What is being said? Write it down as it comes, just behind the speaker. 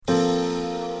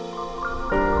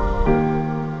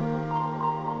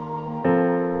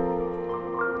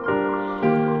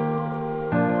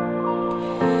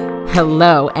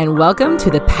Hello, and welcome to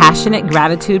the Passionate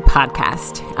Gratitude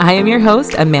Podcast. I am your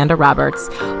host, Amanda Roberts,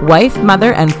 wife,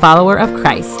 mother, and follower of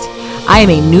Christ. I am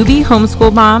a newbie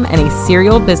homeschool mom and a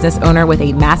serial business owner with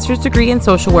a master's degree in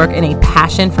social work and a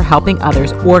passion for helping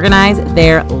others organize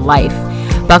their life.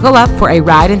 Buckle up for a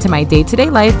ride into my day-to-day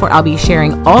life where I'll be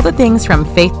sharing all the things from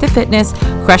faith to fitness,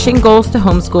 crushing goals to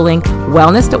homeschooling,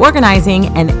 wellness to organizing,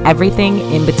 and everything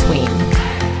in between.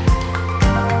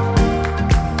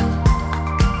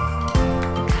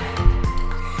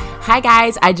 Hi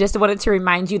guys, I just wanted to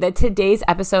remind you that today's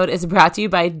episode is brought to you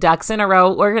by Ducks in a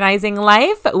Row Organizing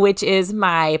Life, which is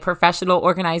my professional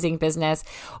organizing business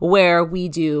where we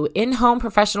do in-home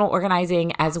professional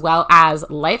organizing as well as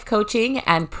life coaching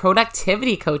and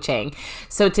productivity coaching.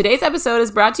 So today's episode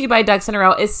is brought to you by Ducks in a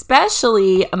Row,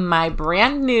 especially my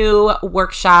brand new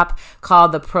workshop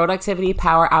called the Productivity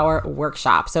Power Hour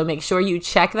Workshop. So make sure you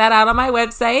check that out on my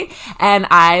website, and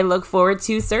I look forward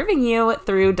to serving you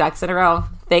through Ducks in a Row.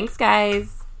 Thanks,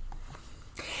 guys.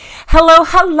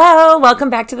 Hello. Welcome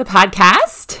back to the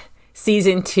podcast.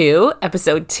 Season 2,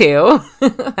 episode 2.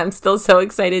 I'm still so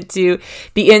excited to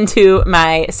be into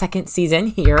my second season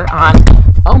here on,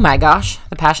 oh my gosh,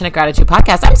 the Passionate Gratitude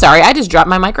Podcast. I'm sorry, I just dropped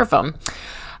my microphone.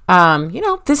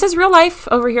 This is real life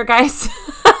over here, guys.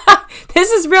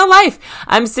 This is real life.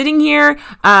 I'm sitting here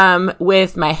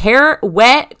with my hair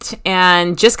wet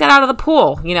and just got out of the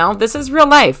pool. This is real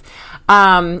life.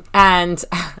 And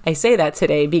I say that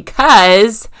today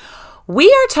because we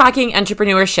are talking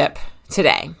entrepreneurship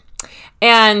today.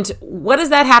 And what does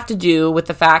that have to do with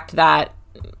the fact that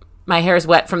my hair is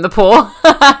wet from the pool?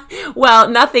 Well,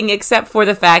 nothing except for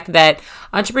the fact that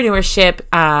entrepreneurship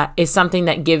is something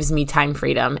that gives me time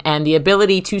freedom and the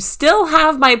ability to still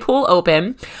have my pool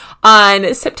open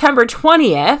on September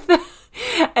 20th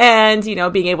and,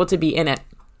 being able to be in it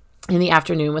in the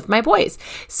afternoon with my boys.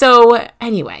 So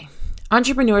anyway,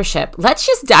 entrepreneurship. Let's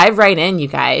just dive right in, you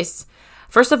guys.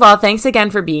 First of all, thanks again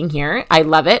for being here. I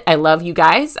love it. I love you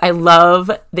guys. I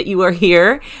love that you are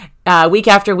here week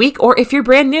after week, or if you're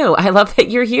brand new, I love that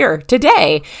you're here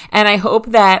today. And I hope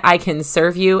that I can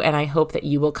serve you, and I hope that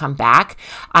you will come back.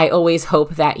 I always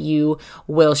hope that you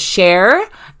will share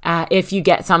if you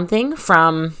get something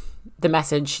from the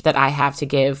message that I have to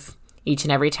give each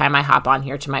and every time I hop on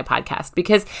here to my podcast,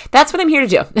 because that's what I'm here to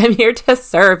do. I'm here to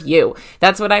serve you.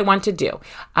 That's what I want to do.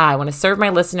 I want to serve my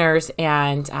listeners,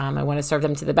 and I want to serve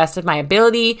them to the best of my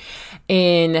ability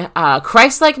in a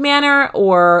Christ-like manner,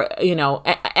 or,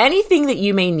 anything that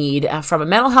you may need from a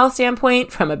mental health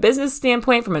standpoint, from a business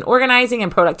standpoint, from an organizing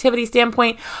and productivity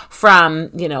standpoint, from,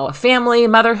 a family,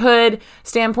 motherhood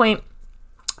standpoint,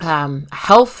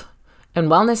 health and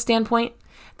wellness standpoint.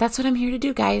 That's what I'm here to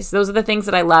do, guys. Those are the things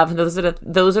that I love. Those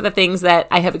are the things that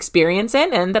I have experience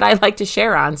in and that I like to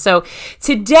share on. So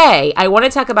today I want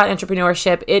to talk about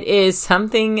entrepreneurship. It is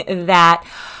something that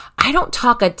I don't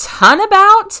talk a ton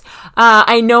about.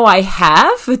 I know I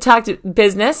have talked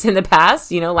business in the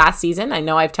past, last season. I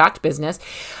know I've talked business,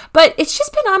 but it's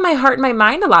just been on my heart and my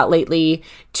mind a lot lately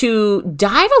to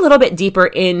dive a little bit deeper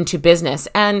into business.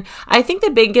 And I think the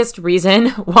biggest reason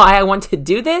why I want to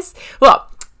do this,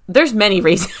 there's many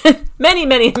reasons,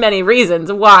 many reasons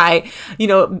why,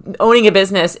 owning a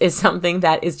business is something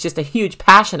that is just a huge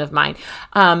passion of mine.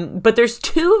 But there's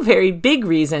two very big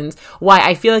reasons why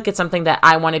I feel like it's something that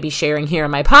I want to be sharing here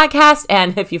on my podcast.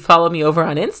 And if you follow me over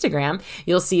on Instagram,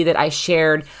 you'll see that I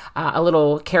shared a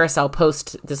little carousel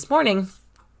post this morning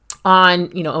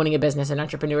on, owning a business and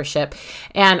entrepreneurship.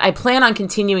 And I plan on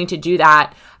continuing to do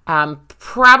that.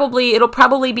 It'll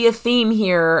probably be a theme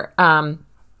here,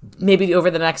 maybe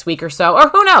over the next week or so, or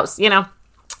who knows,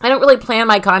 I don't really plan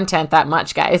my content that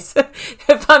much, guys.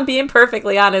 If I'm being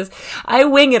perfectly honest, I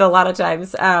wing it a lot of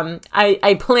times.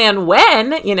 I plan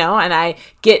when, and I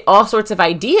get all sorts of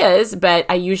ideas, but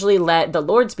I usually let the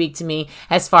Lord speak to me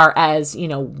as far as,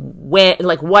 when,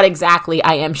 what exactly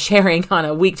I am sharing on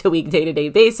a week-to-week, day-to-day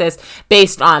basis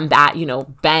based on that,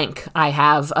 bank I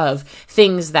have of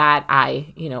things that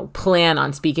I, plan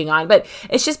on speaking on. But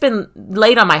it's just been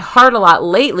laid on my heart a lot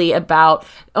lately about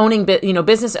owning,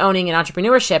 business owning and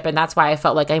entrepreneurship. And that's why I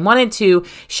felt like I wanted to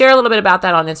share a little bit about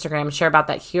that on Instagram and share about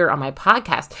that here on my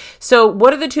podcast. So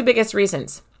what are the two biggest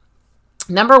reasons?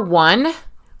 Number one,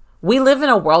 we live in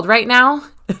a world right now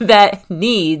that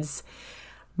needs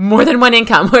more than one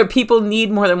income, where people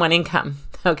need more than one income.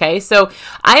 Okay, so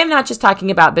I am not just talking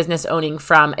about business owning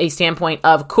from a standpoint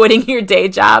of quitting your day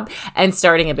job and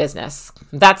starting a business.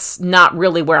 That's not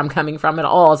really where I'm coming from at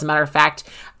all. As a matter of fact,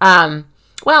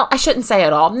 Well, I shouldn't say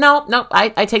it all. No,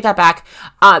 I take that back.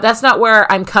 That's not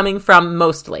where I'm coming from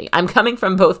mostly. I'm coming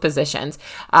from both positions.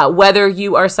 Whether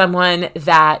you are someone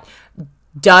that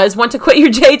does want to quit your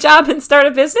day job and start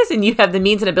a business and you have the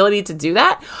means and ability to do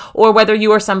that, or whether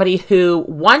you are somebody who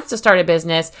wants to start a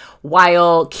business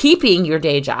while keeping your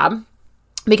day job,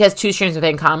 because 2 streams of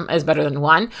income is better than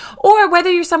 1, or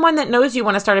whether you're someone that knows you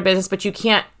want to start a business, but you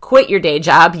can't quit your day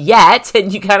job yet,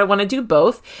 and you kind of want to do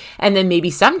both. And then maybe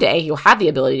someday you'll have the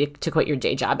ability to quit your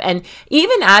day job. And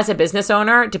even as a business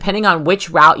owner, depending on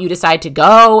which route you decide to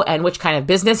go and which kind of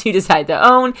business you decide to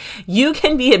own, you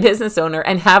can be a business owner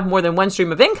and have more than 1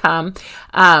 stream of income.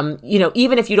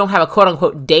 Even if you don't have a quote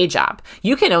unquote day job,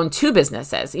 you can own 2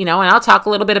 businesses, and I'll talk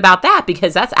a little bit about that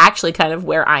because that's actually kind of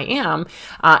where I am,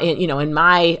 in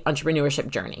my entrepreneurship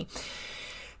journey.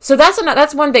 So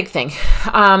that's one big thing. If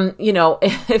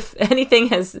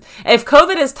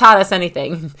COVID has taught us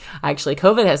anything, actually,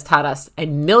 COVID has taught us a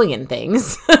million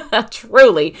things.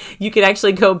 Truly, you can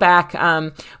actually go back.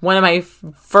 One of my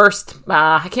first,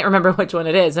 I can't remember which one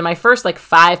it is. In my first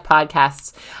 5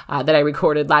 podcasts that I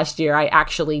recorded last year, I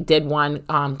actually did one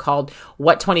called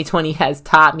 "What 2020 Has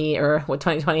Taught Me" or "What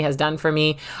 2020 Has Done for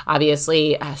Me."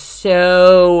 Obviously,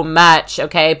 so much.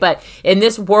 Okay, but in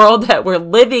this world that we're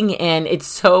living in, it's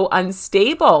so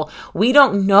unstable. We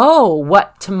don't know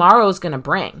what tomorrow's going to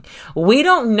bring. We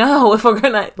don't know if we're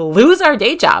going to lose our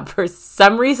day job for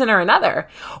some reason or another.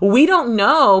 We don't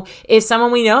know if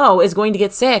someone we know is going to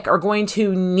get sick or going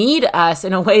to need us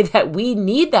in a way that we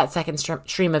need that second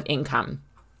stream of income.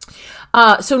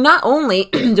 So not only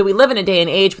do we live in a day and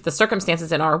age with the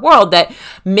circumstances in our world that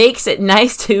makes it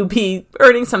nice to be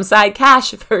earning some side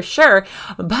cash for sure,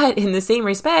 but in the same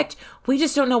respect, we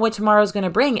just don't know what tomorrow's going to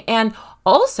bring. And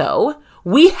also,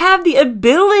 we have the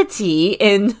ability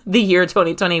in the year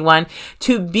 2021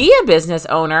 to be a business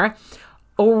owner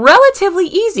relatively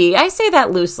easy. I say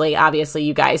that loosely, obviously,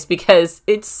 you guys, because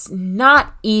it's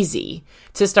not easy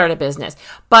to start a business,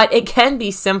 but it can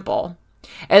be simple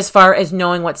as far as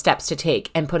knowing what steps to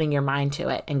take and putting your mind to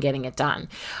it and getting it done.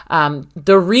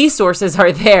 The resources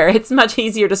are there. It's much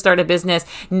easier to start a business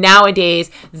nowadays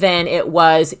than it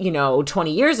was,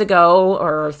 20 years ago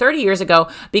or 30 years ago,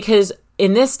 because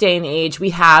in this day and age,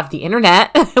 we have the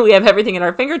internet, we have everything at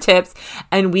our fingertips,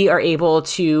 and we are able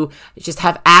to just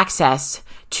have access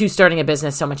to starting a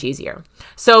business so much easier.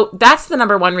 So that's the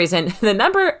number 1 reason. The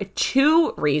number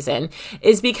 2 reason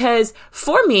is because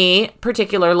for me,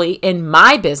 particularly in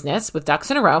my business with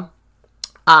Ducks in a Row,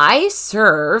 I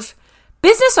serve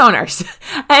business owners.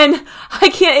 And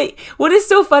what is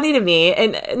so funny to me,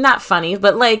 and not funny,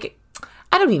 but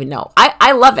I don't even know.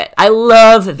 I love it. I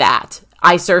love that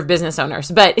I serve business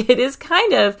owners, but it is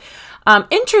kind of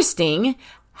interesting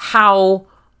how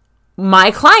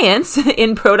my clients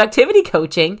in productivity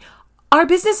coaching are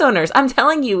business owners. I'm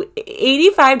telling you,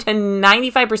 85 to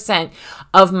 95%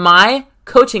 of my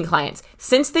coaching clients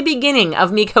since the beginning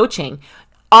of me coaching,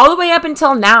 all the way up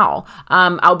until now,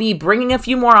 I'll be bringing a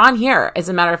few more on here. As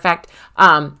a matter of fact,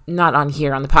 not on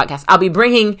here on the podcast. I'll be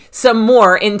bringing some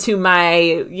more into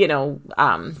my,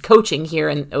 coaching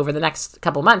here over the next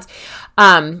couple months.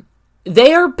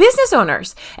 They are business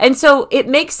owners. And so it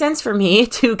makes sense for me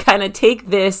to kind of take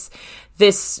this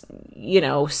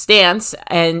stance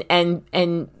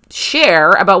and share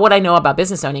about what I know about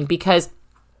business owning, because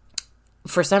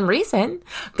for some reason,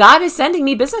 God is sending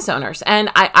me business owners.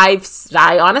 And I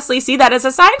honestly see that as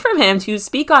a sign from him to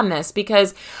speak on this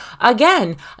because,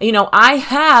 again, I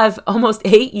have almost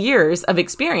 8 years of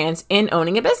experience in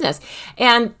owning a business.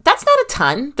 And that's not a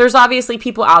ton. There's obviously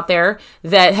people out there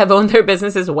that have owned their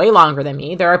businesses way longer than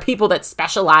me. There are people that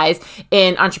specialize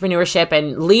in entrepreneurship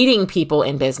and leading people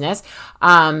in business.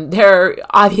 There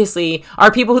obviously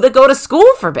are people that go to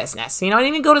school for business. I didn't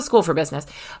even go to school for business.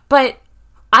 But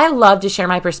I love to share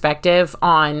my perspective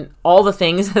on all the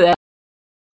things that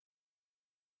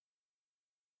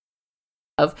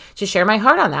to share my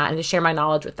heart on that and to share my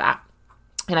knowledge with that.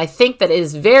 And I think that it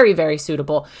is very, very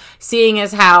suitable, seeing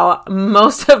as how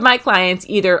most of my clients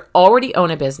either already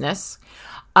own a business,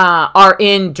 are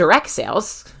in direct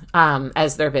sales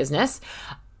as their business,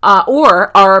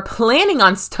 or are planning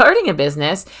on starting a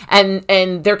business,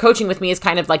 and their coaching with me is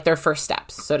kind of like their first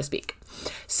steps, so to speak.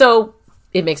 So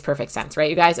it makes perfect sense, right,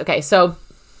 you guys? Okay, so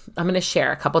I'm going to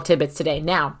share a couple tidbits today.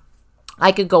 Now,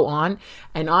 I could go on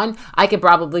and on. I could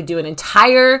probably do an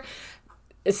entire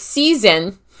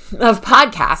season of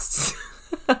podcasts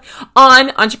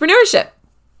on entrepreneurship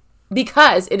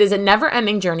because it is a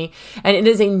never-ending journey and it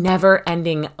is a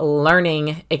never-ending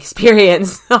learning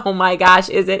experience. Oh my gosh,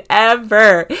 is it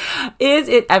ever? Is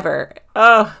it ever?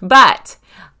 Oh, but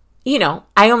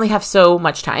I only have so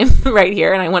much time right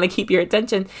here and I want to keep your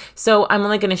attention. So I'm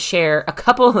only going to share a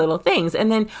couple of little things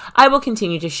and then I will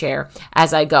continue to share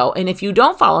as I go. And if you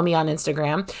don't follow me on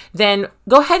Instagram, then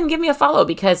go ahead and give me a follow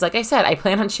because like I said, I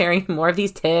plan on sharing more of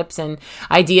these tips and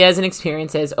ideas and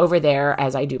experiences over there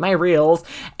as I do my reels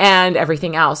and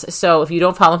everything else. So if you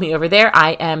don't follow me over there,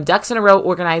 I am Ducks in a Row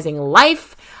Organizing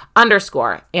Life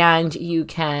 _ and you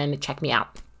can check me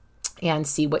out and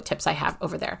see what tips I have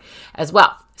over there as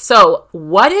well. So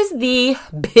what is the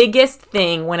biggest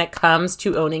thing when it comes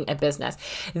to owning a business?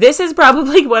 This is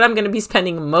probably what I'm going to be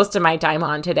spending most of my time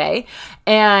on today.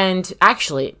 And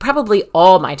actually, probably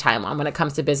all my time on when it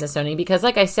comes to business owning, because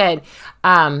like I said,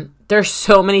 there's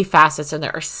so many facets and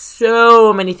there are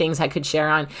so many things I could share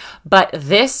on. But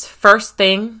this first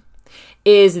thing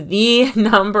is the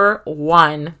number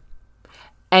one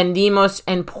and the most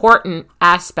important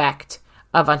aspect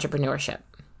of entrepreneurship.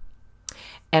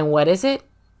 And what is it?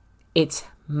 It's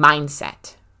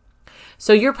mindset.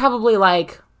 So you're probably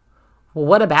like, well,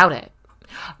 what about it?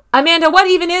 Amanda, what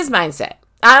even is mindset?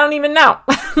 I don't even know.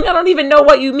 I don't even know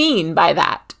what you mean by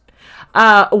that.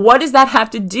 What does that have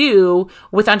to do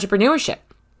with entrepreneurship?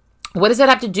 What does that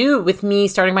have to do with me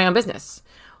starting my own business?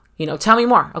 Tell me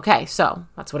more. Okay, so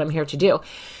that's what I'm here to do.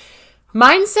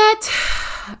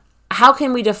 Mindset, how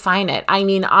can we define it? I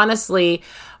mean, honestly,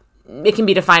 it can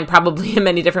be defined probably in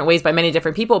many different ways by many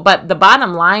different people, but the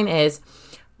bottom line is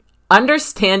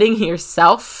understanding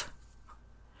yourself,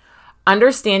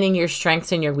 understanding your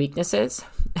strengths and your weaknesses,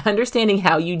 understanding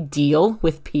how you deal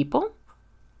with people,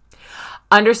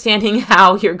 understanding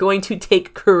how you're going to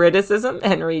take criticism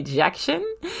and rejection,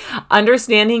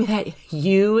 understanding that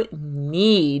you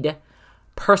need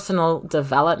personal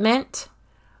development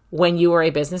when you are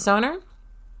a business owner.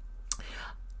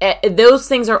 Those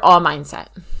things are all mindset.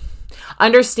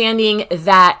 Understanding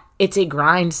that it's a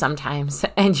grind sometimes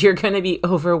and you're going to be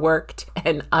overworked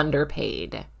and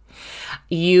underpaid.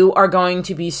 You are going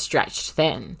to be stretched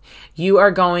thin. You are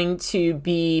going to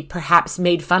be perhaps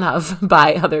made fun of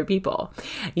by other people.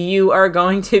 You are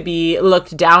going to be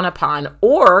looked down upon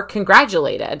or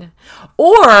congratulated.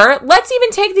 Or let's even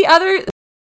take the other.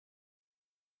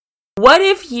 What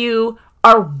if you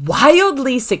are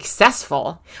wildly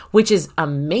successful, which is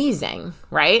amazing,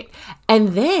 right? And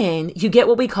then you get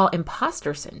what we call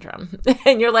imposter syndrome.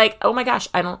 And you're like, oh my gosh,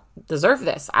 I don't deserve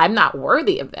this. I'm not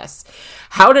worthy of this.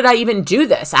 How did I even do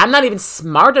this? I'm not even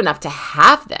smart enough to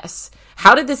have this.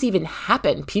 How did this even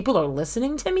happen? People are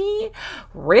listening to me?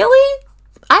 Really?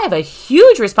 I have a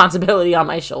huge responsibility on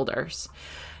my shoulders.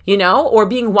 Or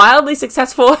being wildly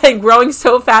successful and growing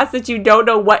so fast that you don't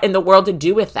know what in the world to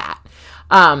do with that.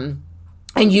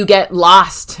 And you get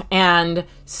lost and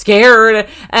scared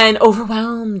and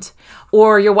overwhelmed,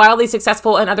 or you're wildly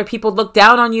successful and other people look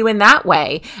down on you in that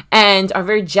way and are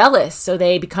very jealous, so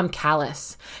they become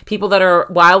callous. People that are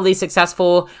wildly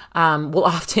successful will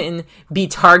often be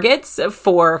targets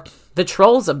for the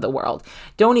trolls of the world.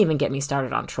 Don't even get me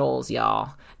started on trolls,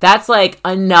 y'all. That's like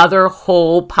another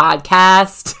whole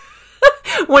podcast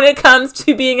when it comes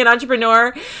to being an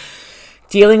entrepreneur,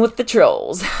 dealing with the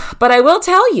trolls. But I will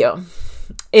tell you,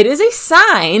 it is a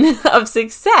sign of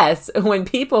success when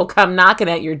people come knocking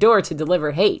at your door to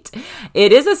deliver hate.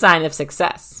 It is a sign of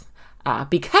success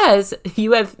because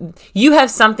you have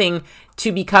something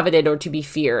to be coveted or to be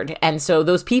feared. And so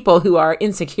those people who are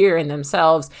insecure in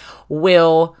themselves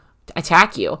will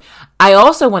attack you. I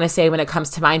also want to say when it comes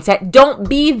to mindset, don't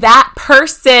be that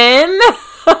person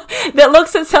that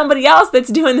looks at somebody else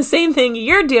that's doing the same thing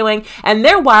you're doing and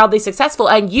they're wildly successful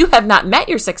and you have not met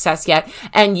your success yet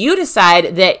and you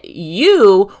decide that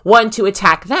you want to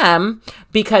attack them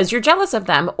because you're jealous of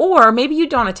them, or maybe you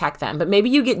don't attack them, but maybe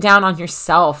you get down on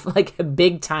yourself like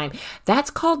big time. That's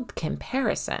called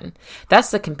comparison.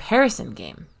 That's the comparison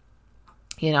game.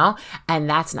 And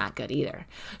that's not good either.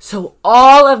 So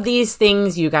all of these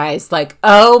things, you guys, like,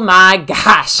 oh my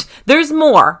gosh, there's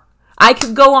more. I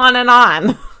could go on and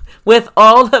on with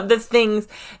all of the things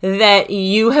that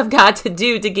you have got to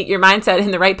do to get your mindset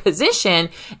in the right position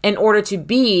in order to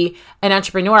be an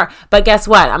entrepreneur. But guess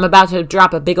what? I'm about to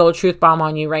drop a big old truth bomb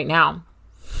on you right now.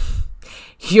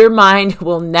 Your mind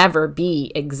will never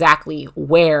be exactly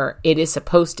where it is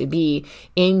supposed to be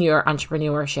in your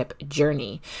entrepreneurship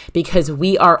journey, because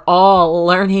we are all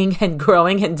learning and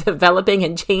growing and developing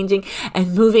and changing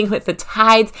and moving with the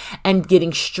tides and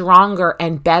getting stronger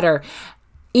and better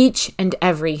each and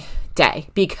every day,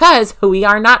 because we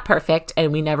are not perfect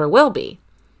and we never will be.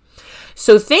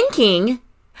 So thinking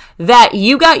that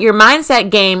you got your mindset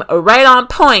game right on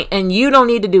point and you don't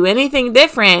need to do anything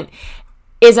different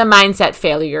is a mindset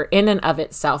failure in and of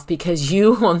itself, because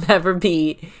you will never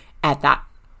be at that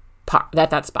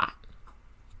spot.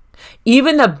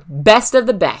 Even the best of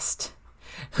the best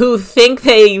who think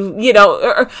they,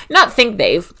 or not think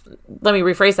they've, let me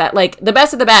rephrase that, like the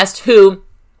best of the best who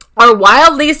are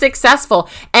wildly successful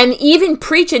and even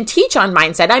preach and teach on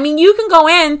mindset. I mean, you can go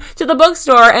in to the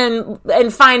bookstore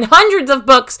and find hundreds of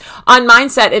books on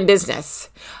mindset and business.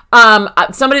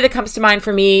 Somebody that comes to mind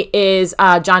for me is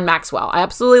John Maxwell. I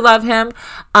absolutely love him.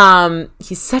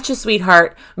 He's such a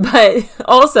sweetheart, but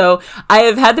also I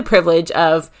have had the privilege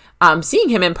of seeing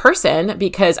him in person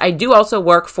because I do also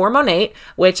work for Monat,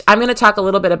 which I'm going to talk a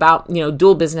little bit about,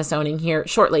 dual business owning here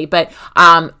shortly. But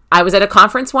I was at a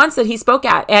conference once that he spoke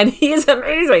at, and he is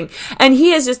amazing. And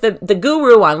he is just the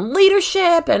guru on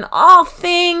leadership and all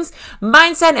things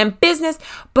mindset and business.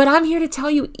 But I'm here to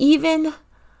tell you, even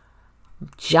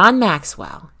John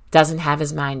Maxwell doesn't have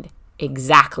his mind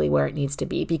exactly where it needs to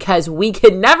be, because we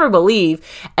can never believe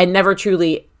and never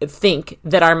truly think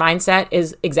that our mindset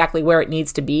is exactly where it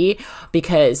needs to be,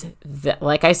 because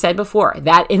like I said before,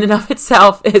 that in and of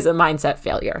itself is a mindset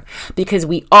failure, because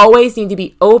we always need to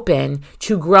be open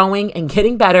to growing and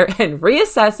getting better and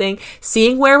reassessing,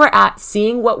 seeing where we're at,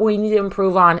 seeing what we need to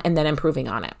improve on, and then improving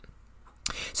on it.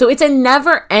 So it's a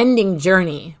never-ending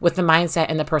journey with the mindset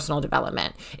and the personal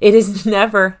development. It is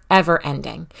never, ever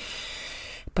ending.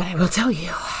 But I will tell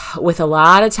you, with a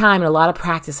lot of time and a lot of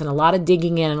practice and a lot of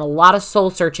digging in and a lot of soul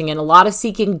searching and a lot of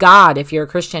seeking God, if you're a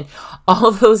Christian, all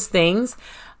of those things,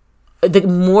 the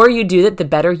more you do that, the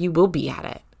better you will be at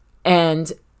it.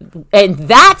 And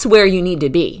that's where you need to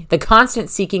be. The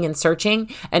constant seeking and searching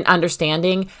and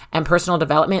understanding and personal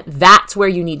development, that's where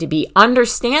you need to be.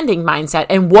 Understanding mindset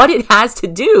and what it has to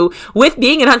do with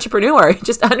being an entrepreneur.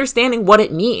 Just understanding what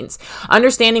it means.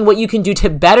 Understanding what you can do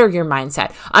to better your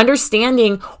mindset.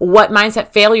 Understanding what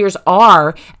mindset failures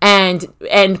are and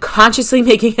consciously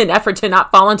making an effort to not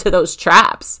fall into those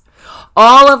traps.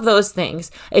 All of those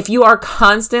things. If you are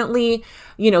constantly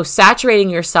saturating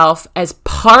yourself as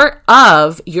part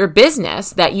of your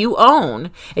business that you own,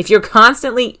 if you're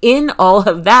constantly in all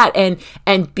of that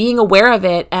and being aware of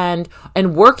it and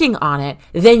working on it,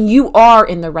 then you are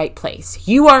in the right place.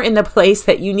 You are in the place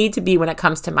that you need to be when it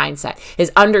comes to mindset,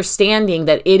 is understanding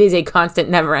that it is a constant,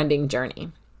 never-ending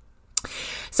journey.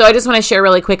 So I just want to share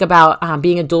really quick about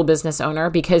being a dual business owner,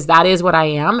 because that is what I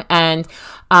am. And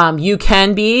you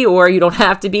can be, or you don't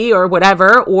have to be, or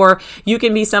whatever, or you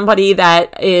can be somebody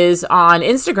that is on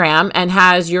Instagram and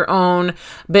has your own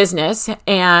business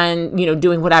and,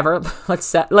 doing whatever.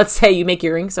 Let's say you make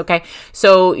earrings. Okay.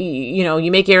 So,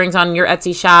 you make earrings on your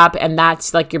Etsy shop, and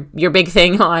that's like your big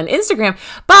thing on Instagram,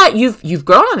 but you've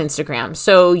grown on Instagram.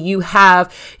 So you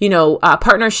have,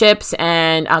 partnerships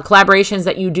and collaborations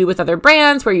that you do with other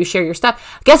brands where you share your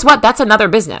stuff. Guess what? That's another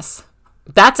business.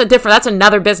 That's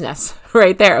another business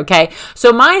right there. Okay.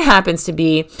 So mine happens to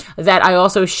be that I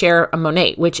also share a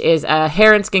Monat, which is a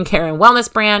hair and skincare and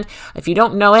wellness brand. If you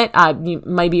don't know it,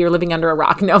 maybe you're living under a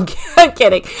rock. No, I'm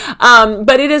kidding.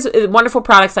 But it is wonderful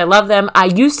products. I love them. I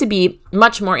used to be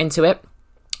much more into it.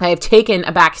 I have taken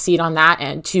a back seat on that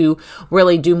and to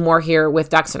really do more here with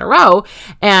Ducks in a Row,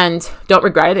 and don't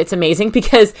regret it. It's amazing,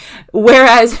 because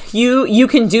whereas you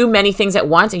can do many things at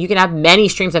once and you can have many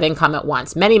streams of income at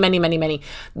once, many,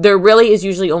 there really is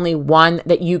usually only one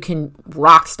that you can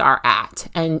rock star at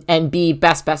and be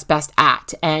best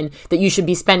at, and that you should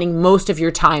be spending most of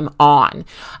your time on.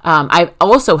 I've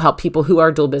also helped people who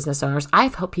are dual business owners.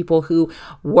 I've helped people who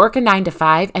work a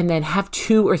 9-to-5 and then have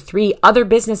 2 or 3 other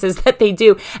businesses that they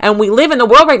do. And we live in a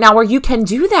world right now where you can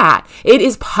do that. It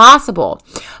is possible.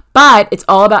 But it's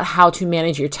all about how to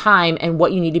manage your time and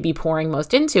what you need to be pouring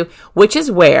most into, which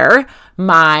is where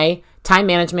my time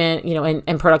management,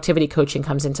 and productivity coaching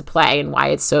comes into play, and why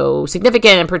it's so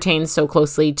significant and pertains so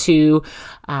closely to,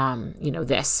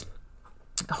 this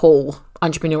whole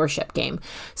entrepreneurship game.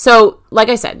 So like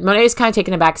I said, Monat is kind of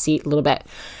taking a back seat a little bit.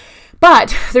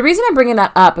 But the reason I'm bringing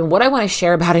that up and what I want to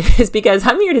share about it is because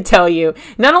I'm here to tell you,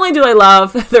 not only do I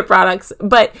love their products,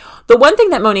 but the one thing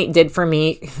that Monat did for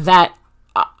me that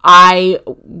I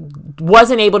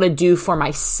wasn't able to do for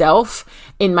myself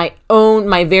in my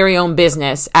very own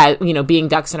business, as being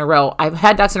Ducks in a Row. I've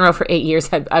had Ducks in a Row for 8 years.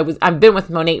 I've been with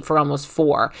Monat for almost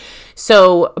 4.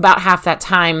 So about half that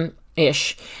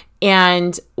time-ish.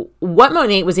 And what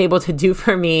Monat was able to do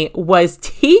for me was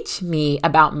teach me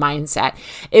about mindset.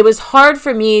 It was hard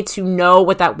for me to know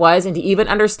what that was and to even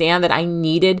understand that I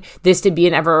needed this to be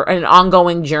an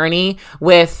ongoing journey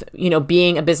with,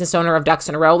 being a business owner of Ducks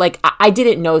in a Row. Like, I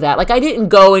didn't know that. Like, I didn't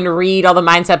go and read all the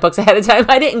mindset books ahead of time.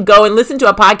 I didn't go and listen to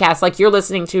a podcast like you're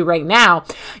listening to right now,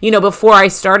 before I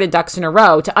started Ducks in a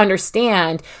Row, to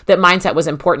understand that mindset was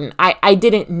important. I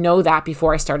didn't know that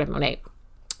before I started Monat.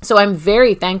 So I'm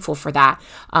very thankful for that,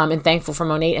 and thankful for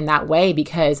Monat in that way,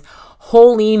 because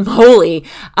holy moly,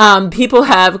 people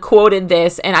have quoted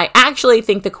this, and I actually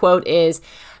think the quote is,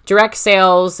 direct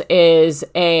sales is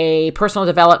a personal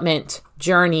development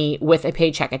journey with a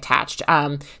paycheck attached.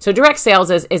 So direct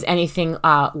sales is anything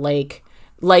like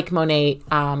Monat,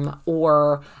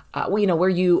 or where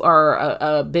you are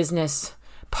a business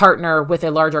partner with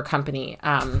a larger company.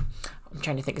 I'm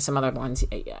trying to think of some other ones.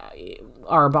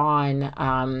 Arbonne,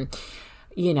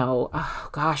 oh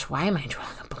gosh, why am I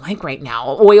drawing a blank right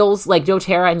now? Oils like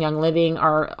doTERRA and Young Living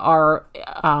are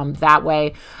that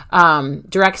way.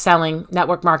 Direct selling,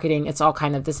 network marketing, it's all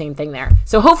kind of the same thing there.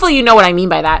 So hopefully you know what I mean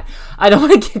by that. I don't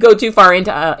want to go too far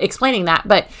into explaining that,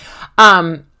 but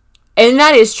and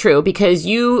that is true, because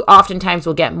you oftentimes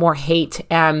will get more hate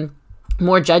and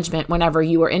more judgment whenever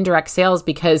you are in direct sales,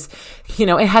 because,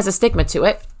 it has a stigma to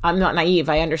it. I'm not naive.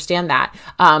 I understand that.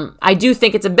 I do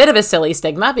think it's a bit of a silly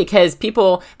stigma, because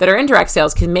people that are in direct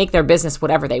sales can make their business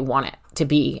whatever they want it to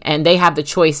be. And they have the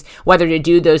choice whether to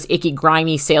do those icky,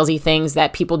 grimy, salesy things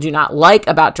that people do not like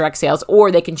about direct sales,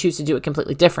 or they can choose to do it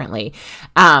completely differently.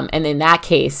 And in that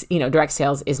case, direct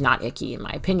sales is not icky, in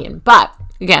my opinion. But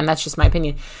again, that's just my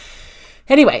opinion.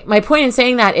 Anyway, my point in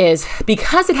saying that is,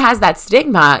 because it has that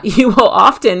stigma, you will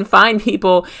often find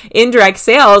people in direct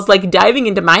sales like diving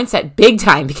into mindset big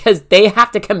time, because they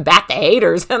have to combat the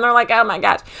haters. And they're like, oh my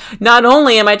gosh, not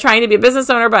only am I trying to be a business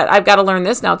owner, but I've got to learn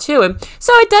this now too. And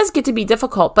so it does get to be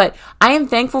difficult, but I am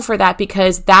thankful for that,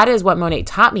 because that is what Monat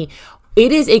taught me.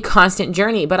 It is a constant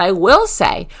journey, but I will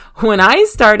say, when I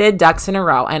started Ducks in a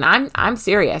Row, and I'm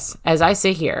serious as I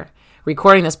sit here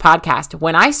recording this podcast,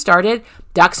 when I started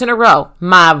Ducks in a Row,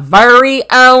 my very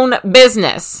own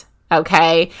business,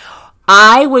 okay,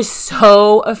 I was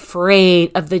so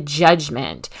afraid of the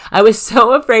judgment. I was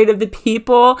so afraid of the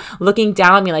people looking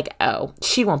down on me like, oh,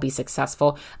 she won't be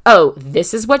successful. Oh,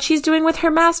 this is what she's doing with her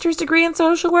master's degree in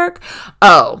social work?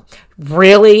 Oh,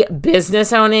 really?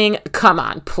 Business owning? Come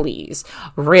on, please.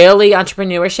 Really?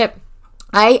 Entrepreneurship?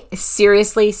 I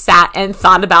seriously sat and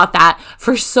thought about that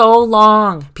for so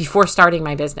long before starting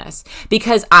my business,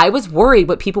 because I was worried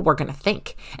what people were going to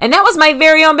think. And that was my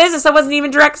very own business. That wasn't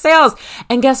even direct sales.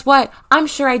 And guess what? I'm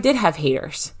sure I did have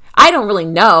haters. I don't really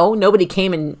know. Nobody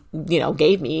came and,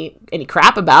 gave me any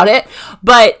crap about it,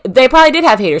 but they probably did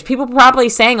have haters. People probably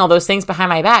saying all those things behind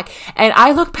my back. And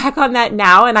I look back on that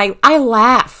now and I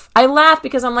laugh. I laugh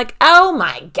because I'm like, oh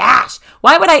my gosh,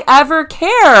 why would I ever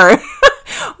care?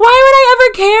 Why would I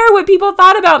ever care what people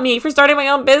thought about me for starting my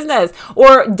own business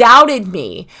or doubted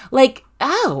me? Like,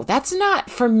 oh, that's not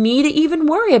for me to even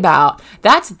worry about.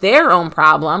 That's their own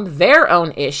problem, their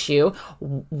own issue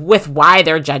with why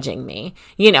they're judging me.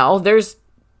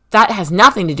 That has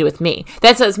nothing to do with me.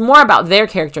 That says more about their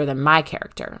character than my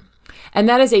character. And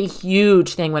that is a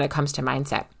huge thing when it comes to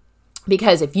mindset.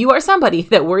 Because if you are somebody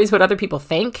that worries what other people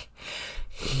think,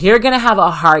 you're going to have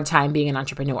a hard time being an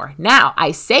entrepreneur. Now,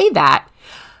 I say that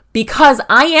because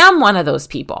I am one of those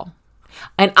people.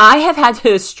 And I have had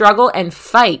to struggle and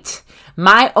fight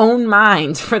my own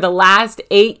mind for the last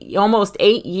almost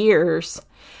 8 years,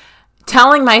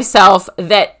 telling myself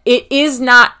that it is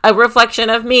not a reflection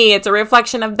of me, it's a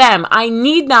reflection of them. I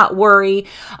need not worry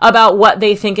about what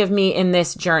they think of me in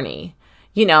this journey.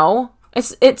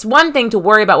 It's one thing to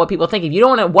worry about what people think. If you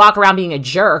don't want to walk around being a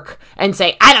jerk and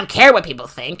say, I don't care what people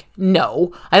think.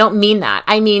 No, I don't mean that.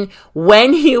 I mean,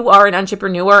 when you are an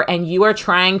entrepreneur and you are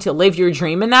trying to live your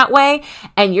dream in that way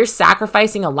and you're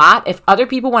sacrificing a lot, if other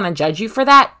people want to judge you for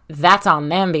that, that's on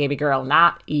them, baby girl,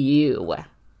 not you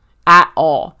at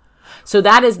all. So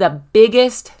that is the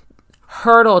biggest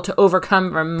hurdle to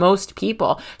overcome for most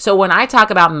people. So when I talk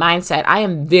about mindset, I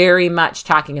am very much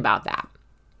talking about that.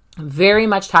 Very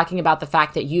much talking about the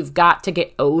fact that you've got to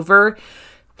get over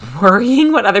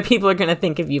worrying what other people are going to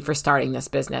think of you for starting this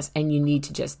business, and you need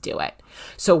to just do it.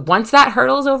 So once that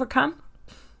hurdle is overcome,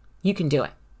 you can do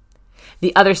it.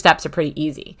 The other steps are pretty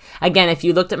easy. Again, if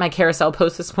you looked at my carousel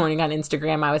post this morning on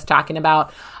Instagram, I was talking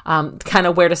about kind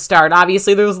of where to start.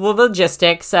 Obviously, there's the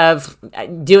logistics of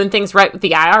doing things right with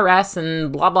the IRS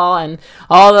and blah, blah, and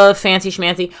all the fancy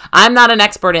schmancy. I'm not an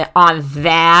expert on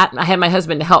that. I had my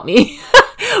husband to help me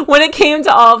when it came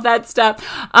to all of that stuff.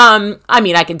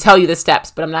 I can tell you the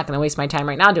steps, but I'm not going to waste my time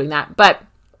right now doing that. But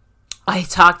I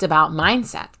talked about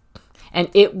mindset, and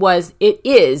it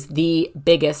is the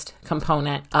biggest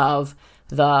component of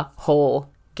the whole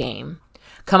game.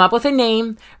 Come up with a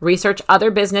name, research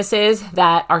other businesses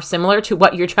that are similar to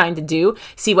what you're trying to do,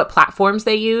 see what platforms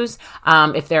they use.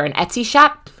 If they're an Etsy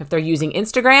shop, if they're using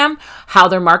Instagram, how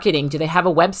they're marketing, do they have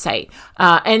a website?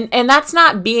 And that's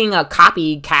not being a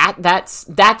copycat.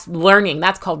 That's learning.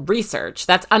 That's called research.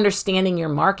 That's understanding your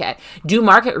market. Do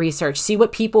market research. See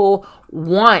what people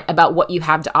want about what you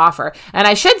have to offer. And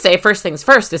I should say, first things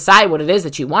first, decide what it is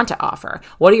that you want to offer.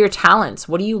 What are your talents?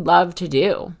 What do you love to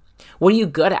do? What are you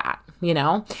good at?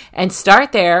 And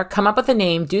start there, come up with a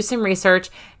name, do some research,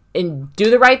 and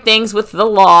do the right things with the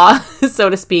law, so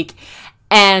to speak.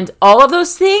 And all of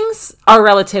those things are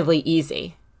relatively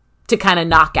easy to kind of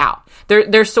knock out.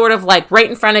 They're sort of like right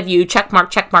in front of you, check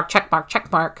mark, check mark, check mark,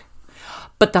 check mark.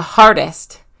 But the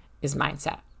hardest is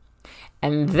mindset.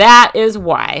 And that is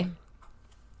why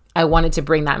I wanted to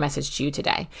bring that message to you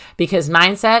today, because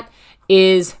mindset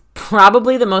is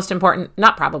probably the most important,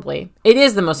 not probably, it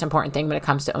is the most important thing when it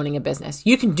comes to owning a business.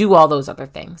 You can do all those other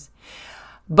things,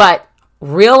 but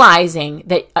realizing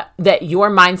that your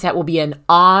mindset will be an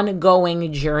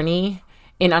ongoing journey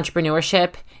in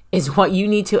entrepreneurship is what you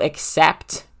need to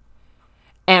accept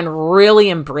and really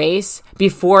embrace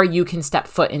before you can step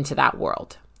foot into that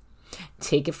world.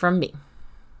 Take it from me.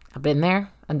 I've been there,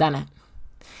 I've done it.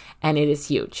 And it is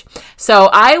huge. So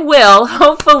I will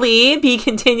hopefully be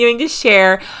continuing to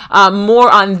share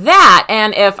more on that.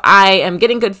 And if I am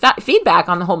getting good feedback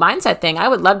on the whole mindset thing, I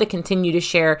would love to continue to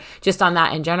share just on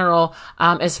that in general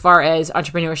as far as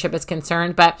entrepreneurship is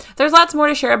concerned. But there's lots more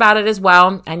to share about it as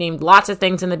well. I named lots of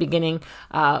things in the beginning,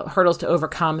 hurdles to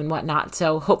overcome and whatnot.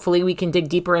 So hopefully we can dig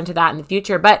deeper into that in the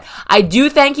future. But I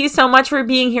do thank you so much for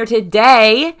being here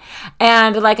today.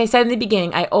 And like I said in the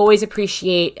beginning, I always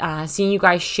appreciate seeing you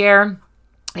guys share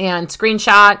and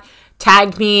screenshot,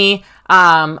 tag me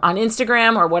on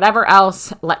Instagram or whatever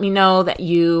else. Let me know that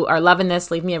you are loving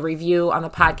this. Leave me a review on the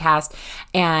podcast.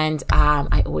 And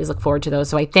I always look forward to those.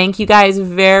 So I thank you guys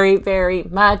very, very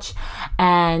much.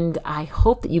 And I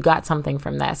hope that you got something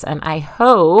from this. And I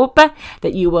hope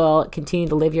that you will continue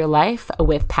to live your life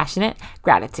with passionate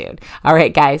gratitude. All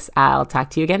right, guys, I'll talk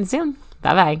to you again soon.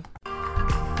 Bye-bye.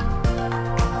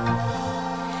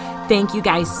 Thank you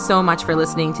guys so much for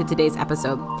listening to today's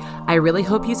episode. I really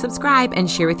hope you subscribe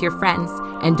and share with your friends.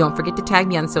 And don't forget to tag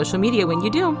me on social media when you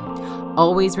do.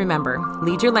 Always remember,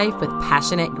 lead your life with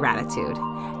passionate gratitude.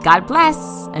 God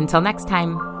bless. Until next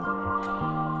time.